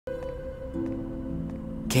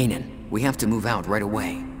Canaan, we have to move out right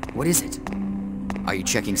away. What is it? Are you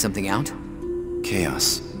checking something out?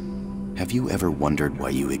 Chaos. Have you ever wondered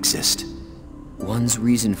why you exist? One's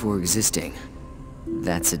reason for existing.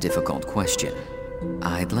 That's a difficult question.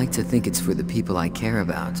 I'd like to think it's for the people I care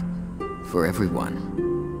about. For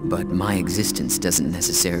everyone. But my existence doesn't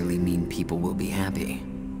necessarily mean people will be happy.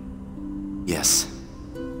 Yes.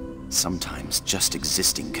 Sometimes just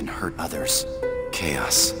existing can hurt others.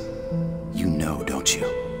 Chaos. You know, don't you?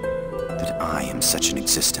 That I am such an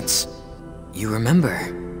existence. You remember?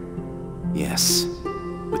 Yes.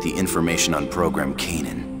 With the information on Program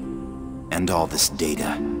Canaan. And all this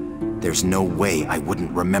data. There's no way I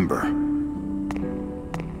wouldn't remember.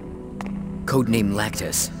 Codename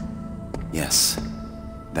Lactus. Yes.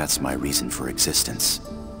 That's my reason for existence.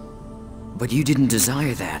 But you didn't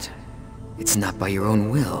desire that. It's not by your own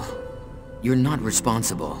will. You're not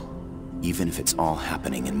responsible. Even if it's all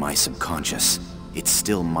happening in my subconscious, it's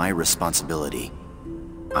still my responsibility.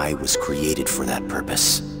 I was created for that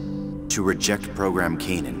purpose. To reject Program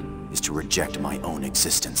Canaan is to reject my own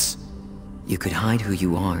existence. You could hide who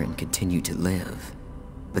you are and continue to live.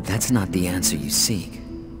 But that's not the answer you seek,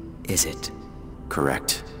 is it?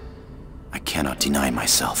 Correct. I cannot deny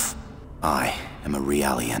myself. I am a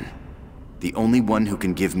Realian. The only one who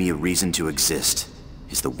can give me a reason to exist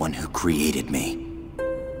is the one who created me.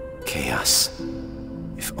 Chaos.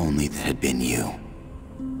 If only that had been you.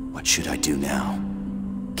 What should I do now?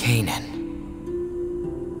 Canaan.